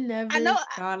 I I know. never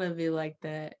thought of it like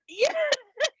that. Yeah,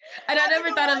 And I I don't never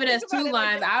know thought why of I it think as about two it like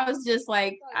lines. that. I was just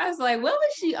like, Like what I was saw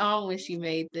she on when she things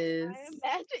made this? I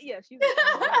imagined. Yeah, she was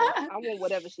on one. I want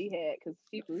whatever she had because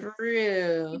For she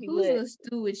real. be Who's lit. gonna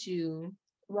stew with you?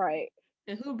 Right.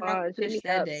 And who brought the Hit fish me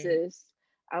that up, day? sis.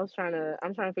 I'm trying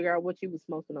to figure out what you was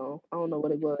smoking on. I don't know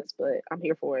what it was, but I'm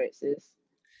here for it, sis.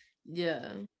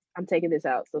 Yeah. I'm taking this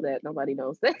out so that nobody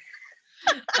knows that.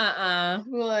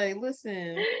 Like,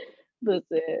 listen, That's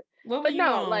it. what were But you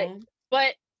no, like, on?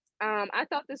 but I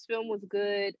thought this film was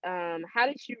good. How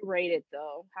did you rate it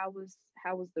though? How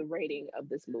was the rating of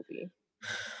this movie?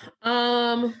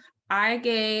 Um, I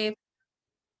gave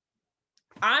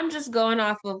I'm just going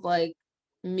off of like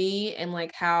me and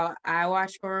like how I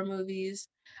watch horror movies.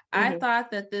 I Hmm.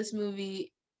 thought that this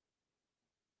movie,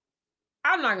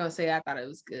 I'm not gonna say I thought it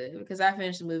was good because I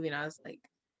finished the movie and I was like,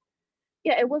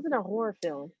 Yeah, it wasn't a horror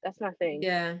film. That's my thing.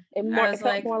 yeah. I It was felt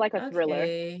like, more like a thriller.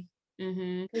 okay.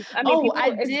 Mm-hmm. 'Cause, I mean, Oh, I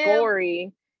it's did.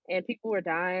 gory and people were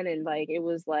dying and like it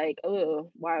was like,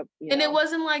 oh, why, And it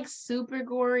wasn't like super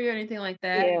gory or anything like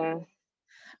that. Yeah,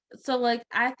 So like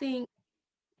I think,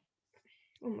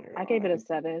 oh my I gave it a god.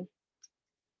 7.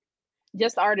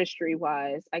 Just artistry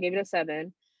wise, I gave it a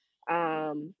 7.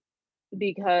 Um,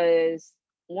 because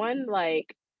one,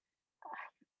 like,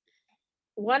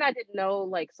 one, I didn't know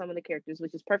like some of the characters,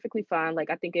 which is perfectly fine. Like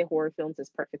I think in horror films it's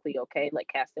perfectly okay, like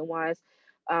casting wise.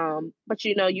 But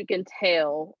you can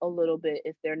tell a little bit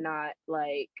if they're not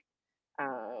like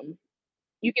um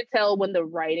you can tell when the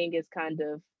writing is kind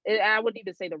of I wouldn't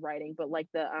even say the writing, but like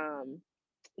the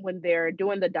when they're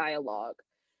doing the dialogue,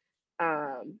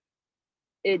 um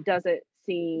it doesn't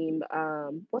seem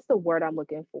what's the word I'm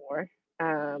looking for?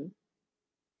 Um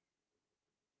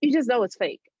you just know it's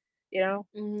fake, you know?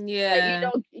 Like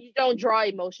Yeah. you don't draw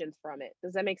emotions from it.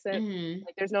 Does that make sense? Hmm.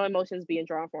 Like there's no emotions being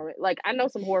drawn from it. Like I know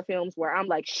some horror films where I'm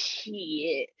like,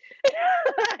 shit.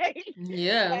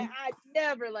 Yeah. I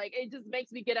never like it just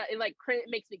makes me get out it like it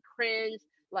makes me cringe.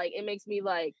 Like it makes me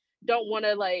like don't want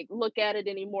to like look at it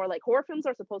anymore. Like horror films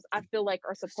I feel like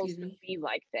are Excuse supposed to me. be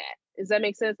like that. Does that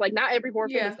make sense? Like not every horror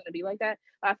film is Yeah. gonna be like that.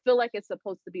 I feel like it's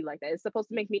supposed to be like that. It's supposed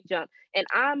to make me jump. And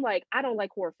I'm like, I don't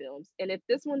like horror films. And if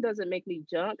this one doesn't make me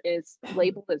jump, it's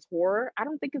labeled as horror. I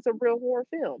don't think it's a real horror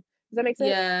film. Does that make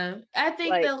sense? Yeah. I think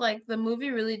Like, that like the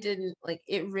movie really didn't like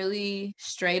it really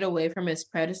strayed away from its yeah,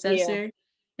 predecessor.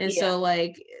 And Yeah. so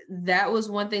like that was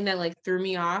one thing that like threw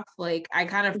me off. Like I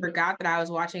kind of Mhm. forgot that I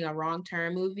was watching a Wrong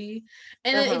Turn movie.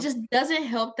 And it Uh-huh. just doesn't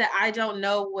help that I don't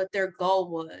know what their goal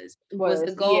was. Was the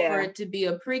Was, goal for yeah. it to be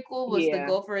a prequel? Was the Yeah.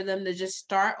 goal for them to just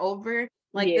start over?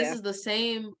 Like Yeah. this is the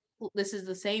same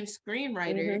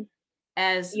screenwriter Mm-hmm.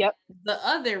 as Yep. the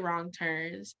other Wrong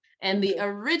Turns and the Mm-hmm.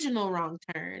 original Wrong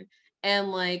Turn.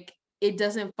 And like it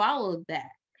doesn't follow that.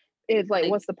 It's like,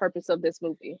 Like what's the purpose of this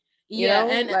movie? You yeah, know,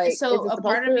 and like, so is it a supposed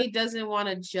part of to? me doesn't want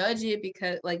to judge it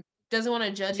because like doesn't want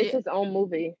to judge It's it. his own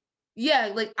movie.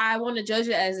 Yeah, like I want to judge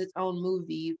it as its own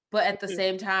movie, but at the Mhm.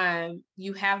 same time,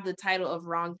 you have the title of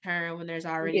Wrong Turn when there's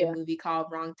already a Yeah. movie called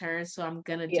Wrong Turn, so I'm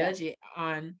gonna Yeah. judge it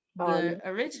on the On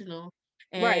original.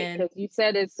 Right, And because you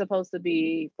said it's supposed to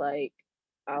be like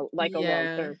a wrong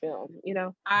yeah, turn film. You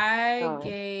know. I Um.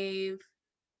 gave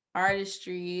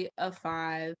Artistry a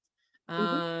 5.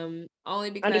 Mhm. Only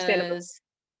Understandable. because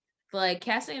like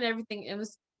casting and everything, it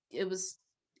was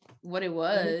what it Mhm.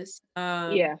 was.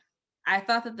 Yeah. I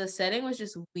thought that the setting was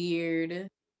just weird.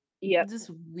 Yep. Just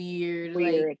weird. Like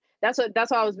Weird. That's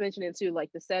what I was mentioning too.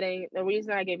 Like the setting. The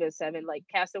reason I gave it a 7, like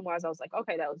casting wise, I was like,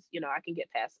 okay, that was, I can get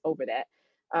past over that.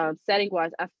 Setting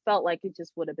wise, I felt like it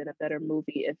just would have been a better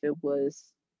movie if it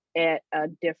was at a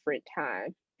different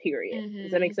time period.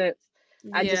 Does that make mhm. sense?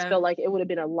 I just Yeah. felt like it would have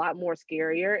been a lot more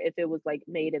scarier if it was like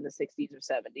made in the 60s or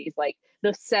 70s. Like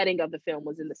the setting of the film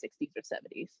was in the 60s or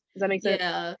 70s. Does that make sense?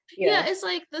 Yeah. Yeah. Yeah, it's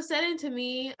like the setting to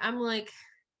me, I'm like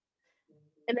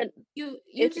And then you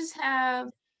if just have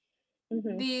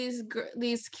mhm.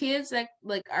 these kids that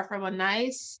like are from a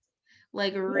nice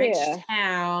like rich Yeah,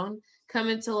 town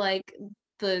coming to like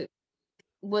the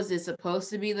was it supposed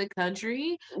to be the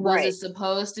country? Was it right.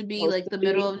 supposed to be Supposed like to the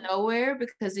middle be of nowhere?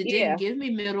 Because it didn't yeah, give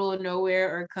me middle of nowhere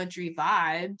or country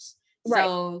vibes. right.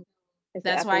 So It's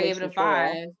the that's why I gave it Appalachian a Trail.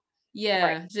 5. Right.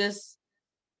 Yeah, just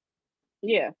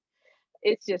Yeah.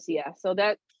 It's just yeah. So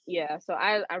that yeah. So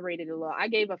I rated it low. I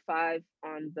gave a 5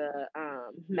 on the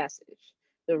message,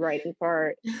 the writing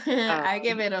part. Um, I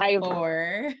give it a I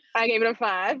 4. I gave it a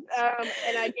 5.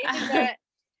 And I gave it that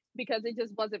because it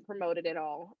just wasn't promoted at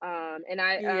all.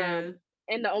 Yeah.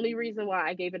 And the only reason why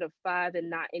I gave it a 5 and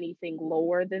not anything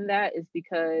lower than that is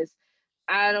because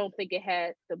I don't think it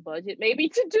had the budget maybe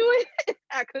to do it.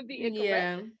 I could be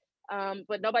incorrect. Yeah.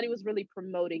 But nobody was really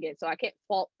promoting it, so I can't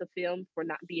fault the film for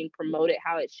not being promoted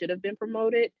how it should have been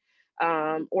promoted,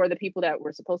 or the people that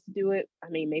were supposed to do it. I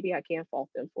mean, maybe I can't fault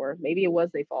them for it. Maybe it was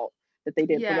their fault that they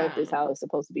didn't promote Yeah. this how it's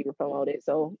supposed to be promoted.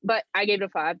 So, but I gave it a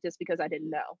 5 just because I didn't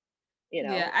know.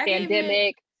 Yeah. I gave it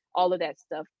Pandemic, all of that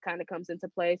stuff kind of comes into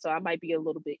play, so I might be a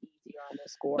little bit easier on the but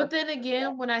score. then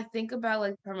again, when I think about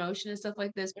like promotion and stuff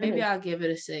like this, maybe Hmm. I'll give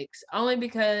it a 6. Only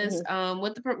because Hmm.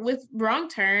 with Wrong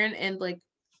Turn and like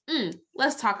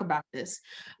let's talk about this.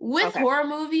 With Okay. horror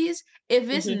movies, if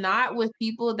it's Hmm. not with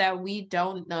people that we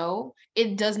don't know,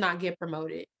 it does not get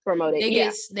promoted. Promote it.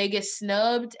 Yeah. They get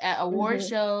snubbed at award Hmm.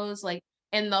 shows, like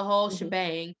and the whole Hmm.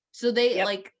 shebang. So they Yep.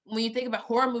 like when you think about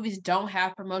horror movies, don't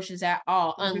have promotions at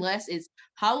all Hmm. unless it's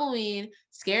Halloween,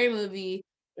 scary movie,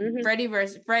 Hmm. Freddy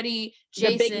versus Freddy, The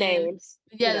big Jason, names,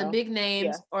 yeah, the big Yeah.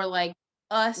 names, or like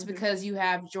us Hmm. because you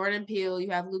have Jordan Peele,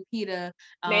 you have Lupita,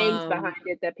 Names behind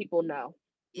it that people know.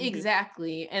 Hmm.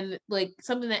 exactly, and like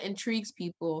something that intrigues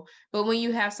people. But when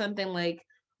you have something like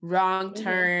Wrong Hmm.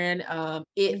 Turn,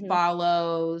 It Hmm.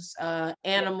 Follows, Yeah.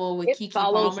 Animal with It Kiki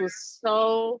Follows Palmer, was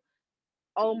so,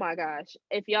 oh my gosh.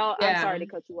 If y'all, I'm yeah, sorry to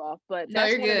cut you off, but no,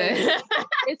 that's you're one of those good.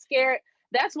 it's scary.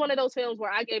 That's one of those films where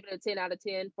I gave it a 10 out of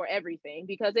 10 for everything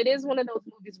because it is one of those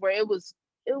movies where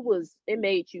it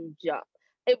made you jump.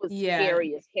 It was Yeah,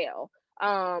 scary as hell.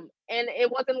 And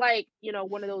it wasn't like,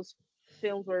 one of those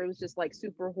films where it was just like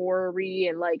super horror-y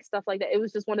and like stuff like that. It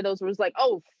was just one of those where it was like,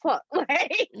 oh fuck. Like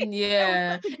it was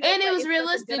yeah, such a good, and it like was it's such a good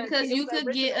realistic idea. because It you was an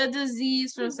could get a original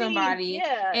disease from disease. somebody,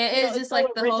 Yeah. and it's It's just so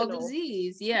like the whole original.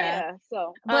 disease, yeah. Yeah.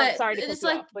 So But sorry to cut it's you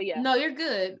like off, but yeah. no, you're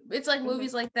good. It's like Hmm.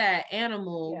 movies like that,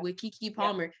 Animal Yeah. with Kiki Yep.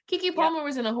 Palmer. Kiki Yep. Palmer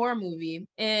was in a horror movie,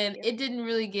 and Yep. it didn't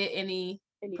really get any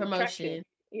Any traction. promotion.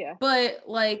 Yeah. But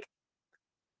like,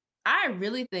 I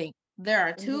really think there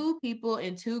are Hmm. two people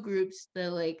in two groups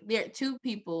that like there are two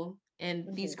people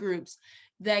in these Hmm. groups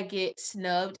that get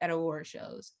snubbed at award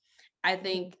shows. I Hmm.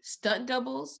 think stunt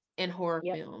doubles and horror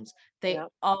Yep. films, they Yep.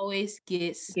 always get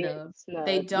Get snubbed.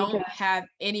 They snubbed don't because have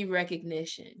any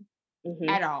recognition hmm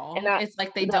at and all. It's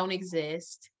like they the don't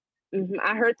exist.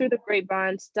 I heard through the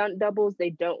grapevine stunt doubles they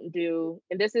don't do,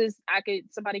 and this is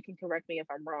somebody can correct me if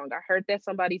I'm wrong. I heard that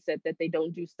somebody said that they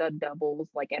don't do stunt doubles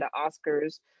like at an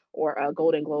Oscars or a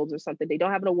Golden Globes or something. They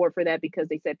don't have an award for that because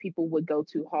they said people would go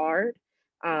too hard.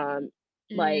 Um,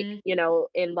 like, Mm,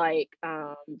 and like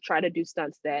try to do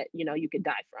stunts that, you could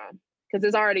die from. Because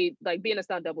it's already like being a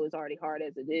stunt double is already hard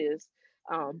as it is.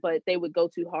 But they would go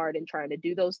too hard in trying to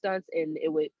do those stunts, and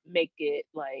it would make it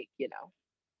like,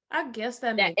 I guess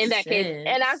that that in makes that case.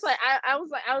 And I was like,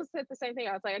 sense. I was said the same thing.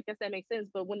 I was like, I guess that makes sense.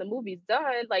 But when the movie's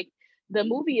done, like the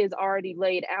movie is already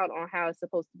laid out on how it's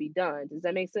supposed to be done. Does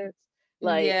that make sense?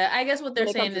 Like Yeah, I guess what they're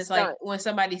when it comes saying to is like stunt, when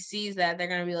somebody sees that, they're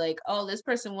gonna be like, "Oh, this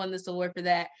person won this award for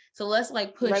that, so let's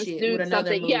like push let's it do with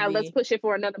another something. Yeah, let's movie." push it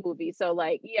for another movie. So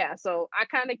like, yeah, so I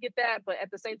kind of get that, but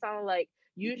at the same time, like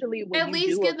usually when At you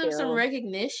least do a give them some film,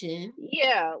 recognition.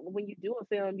 yeah, when you do a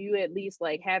film, you at least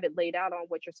like have it laid out on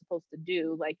what you're supposed to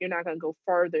do. Like you're not going to go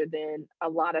further than a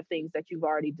lot of things that you've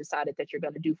already decided that you're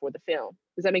going to do for the film.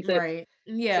 Does that make sense? Right.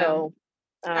 Yeah. So,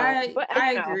 I but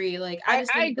I agree. Like I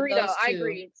just I think with agree though. those I two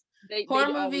agree. They horror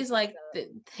do always movies, mess like up. they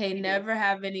They do. never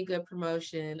have any good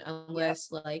promotion Yep.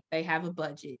 unless like they have a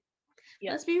budget.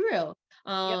 Yep. Let's be real.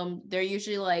 Yep. They're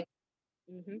usually like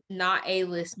Mhm. not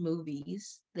A-list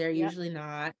movies. They're Yep. usually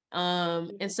not.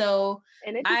 And Mhm. so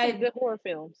And they do some I good horror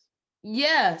films.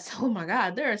 yes, oh my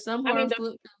God, there are some I horror mean,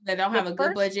 films that don't the have a good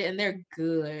first budget and they're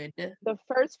good. the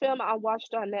first film I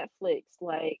watched on Netflix,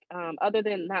 like other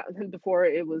than not before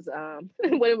it was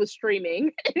when it was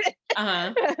streaming,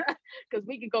 Uh-huh. because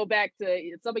we could go back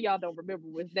to some of y'all don't remember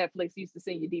when Netflix used to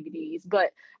send you DVDs,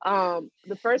 but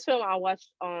the first film I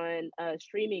watched on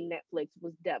streaming Netflix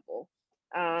was Devil,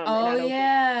 and Oh I don't think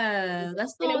yeah.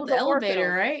 That's the and one it with was the a horror elevator,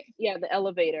 film. right? Yeah, The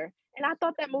Elevator, and I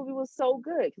thought that movie was so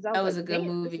good because I That was was like, a good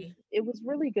damn, movie. it was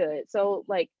really good. So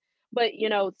like, but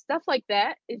stuff like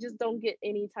that, it just don't get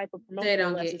any type of They promotion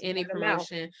don't unless get it's any word of mouth.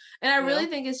 promotion. And I You really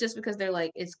know? think it's just because they're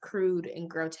like it's crude and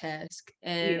grotesque.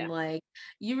 And Yeah, like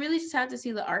you really just have to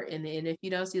see the art in it. And if you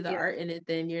don't see the yeah, art in it,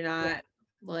 then you're yeah, not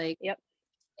like yep,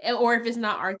 or if it's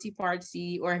not artsy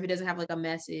fartsy or if it doesn't have like a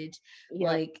message, yep.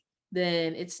 like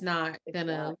then it's not It's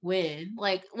gonna not. win.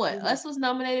 Like what Hmm. Us was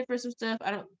nominated for some stuff.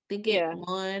 I don't think it Yeah,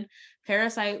 won.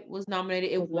 Parasite was nominated.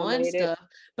 It was won nominated. stuff,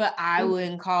 but I Hmm.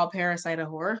 wouldn't call Parasite a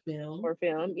horror film. Horror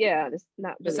film. Yeah, it's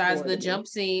not really Besides horror the to me. jump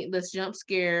scene, this jump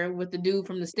scare with the dude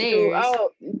from the Dude, stairs,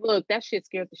 oh look, that shit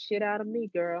scared the shit out of me,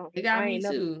 girl. it got I me ain't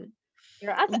never, too.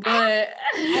 girl. I said, ah! But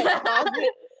I had to pause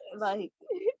it. Like,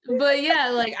 but yeah,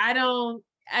 like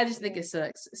I just think yeah, it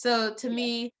sucks. So to yeah.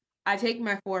 me, I take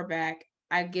my 4 back.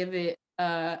 I give it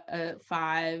a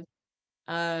 5.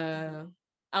 Mhm. Uh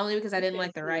only because I You didn't said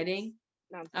like the 6. writing.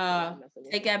 No, I'm just kidding. Uh I'm messing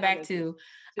with take you. that I'm back messing with too.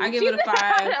 you. I Two. give She it a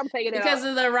 5 I'm taking it because off.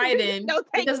 of the writing. No,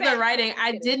 take Because it of the back. writing. I'm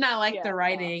I kidding. did not like Yeah, the no,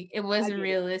 writing. It I wasn't get it.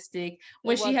 realistic. It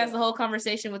When she has wasn't. the whole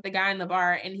conversation with the guy in the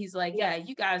bar and he's like, Yep. "Yeah,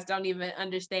 you guys don't even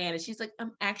understand." And she's like,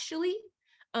 actually,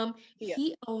 Yeah.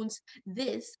 he owns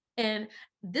this and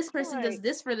this person does Right.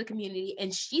 this for the community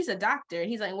and she's a doctor." And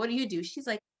he's like, "What do you do?" She's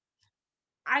like,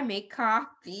 "I make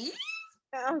coffee."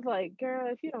 I was like, girl,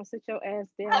 if you don't sit your ass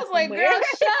I down was like, somewhere, "Girl,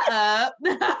 shut up."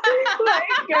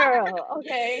 like, girl,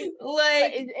 okay. But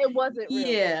Like, it wasn't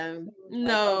realistic. yeah, It was like,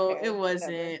 no, it okay, whatever.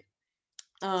 wasn't.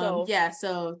 So, Yeah,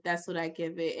 so that's what I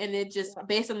give it. And it just yeah.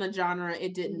 based on the genre,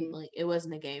 it didn't Mhm. like it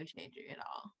wasn't a game changer at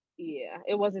all. Yeah,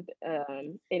 it wasn't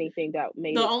anything that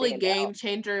made The it only stand game out.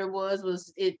 changer it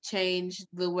was it changed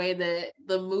the way that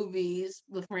the movies,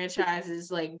 the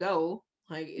franchises like go.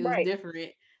 Like it was Right.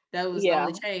 different. That was the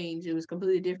only Yeah. change. It was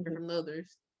completely different Mhm. from the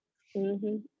others.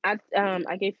 Mhm. Yeah.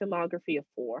 I gave filmography a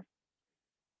 4.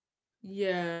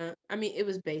 Yeah. I mean, it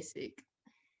was basic.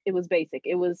 It was basic.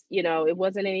 It was, it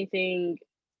wasn't anything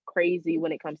crazy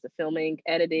when it comes to filming.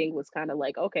 Editing was kind of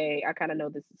like, okay, I kind of know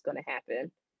this is going to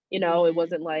happen. It Mm.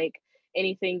 wasn't like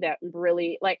anything that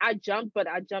really like I jumped, but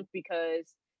I jumped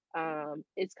because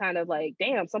it's kind of like,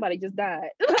 damn, somebody just died.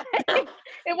 Like,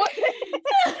 it wasn't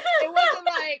it wasn't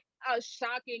like a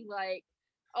shocking like,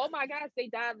 oh my gosh, they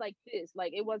died like this.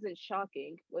 Like it wasn't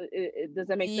shocking. Does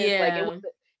that make sense? Like it Yeah.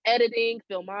 wasn't editing,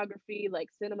 filmography, like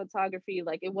cinematography,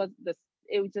 like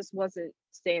it just wasn't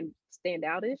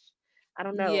standoutish. I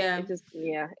don't know. Yeah. It just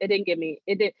yeah, it didn't give me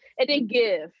it didn't Yeah.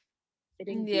 give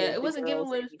It the wasn't giving girls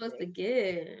what it was supposed to anything.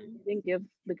 give. It didn't give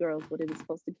the girls what it was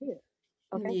supposed to give.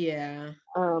 Okay. Yeah.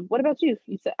 What about you?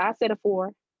 You said I said a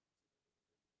 4.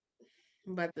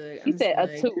 I'm You just said a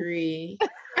gonna 2. agree.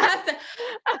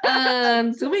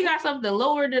 So we got something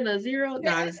lower than a 0.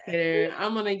 No, I'm just kidding.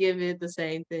 I'm gonna give it the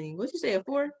same thing. What you say, a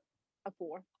 4? A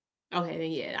 4. Okay,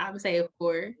 then yeah, I'm gonna say a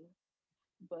 4.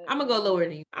 But I'm gonna go lower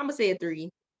than you. I'm gonna say a 3.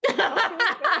 okay, okay.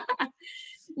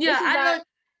 Yeah, This is I not know.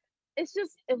 it's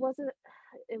just it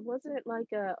wasn't like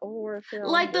a horror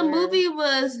film Like the where movie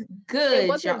was it good, y'all.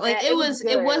 wasn't Like bad. It was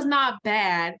it was good. not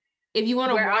bad. If you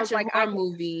want to Where I watch was a like, horror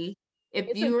movie, if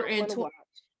it's a you were good one to into watch.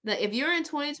 that if you're in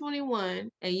 2021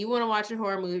 and you want to watch a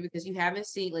horror movie because you haven't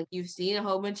seen, like, you've seen a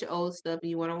whole bunch of old stuff and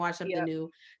you want to watch something Yep.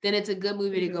 new, then it's a good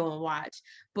movie to Hmm. go and watch.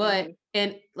 But Hmm.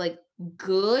 and like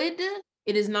good,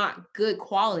 it is not good Good.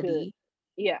 quality.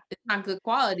 Yeah. It's not good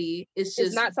quality. It's It's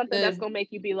just not something that's good. gonna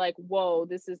make you be like, whoa,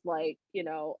 this is like,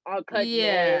 on cutting edge.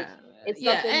 Yeah. It's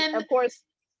Yeah. something, And of course,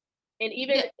 and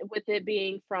even yeah. with it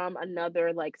being from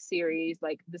another like series,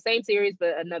 like the same series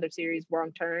but another series, the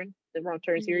Wrong Turn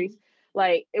series, Mhm.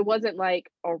 like it wasn't like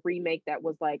a remake that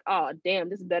was like, oh damn,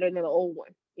 this is better than the old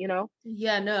one, you know?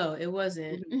 Yeah, no, it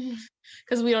wasn't. Hmm.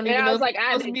 Because we don't And even I know was if like, it's I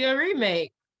supposed to haven't be a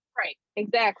remake. right,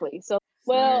 exactly. So,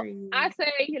 well, I Sorry.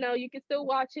 say, you can still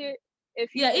watch it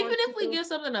if you Yeah, even want if we to give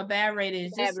something a bad rating,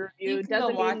 have just a review. you It can go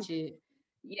doesn't mean watch it.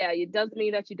 yeah, it doesn't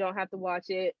mean that you don't have to watch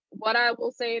it. What I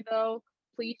will say though,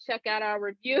 please check out our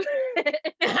review. If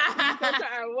you go to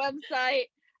our website,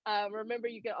 remember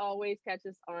you can always catch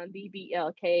us on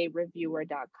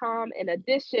theblkreviewer.com. In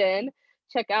addition,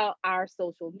 check out our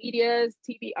social medias,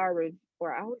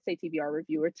 or I always say TBR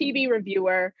Reviewer, TB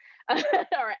Reviewer,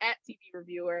 or at TB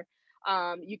Reviewer.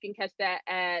 You can catch that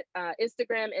at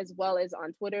Instagram as well as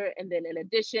on Twitter. And then in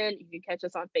addition, you can catch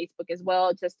us on Facebook as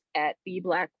well, just at The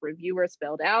Black Reviewer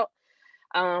spelled out.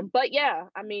 But yeah,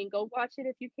 I mean, go watch it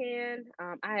if you can.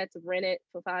 I had to rent it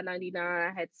for $5.99.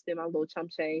 I had to spend my little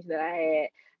chump change that I had.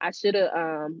 I should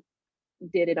have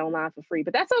did it online for free,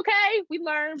 but that's okay. We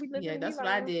learn, we live Yeah, and we that's what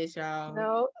I learn. did, y'all.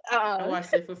 No, I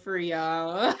watched it for free,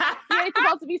 y'all. we ain't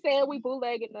supposed to be saying we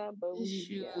bootlegging them, but yeah.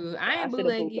 Shoot, So I I ain't should have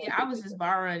bootlegging it. bootlegged I it. was just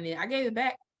borrowing it. I gave it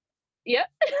back. Yep.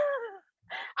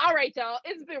 All right, y'all.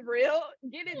 It's been real.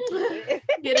 Get into it.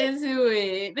 Get into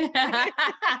it.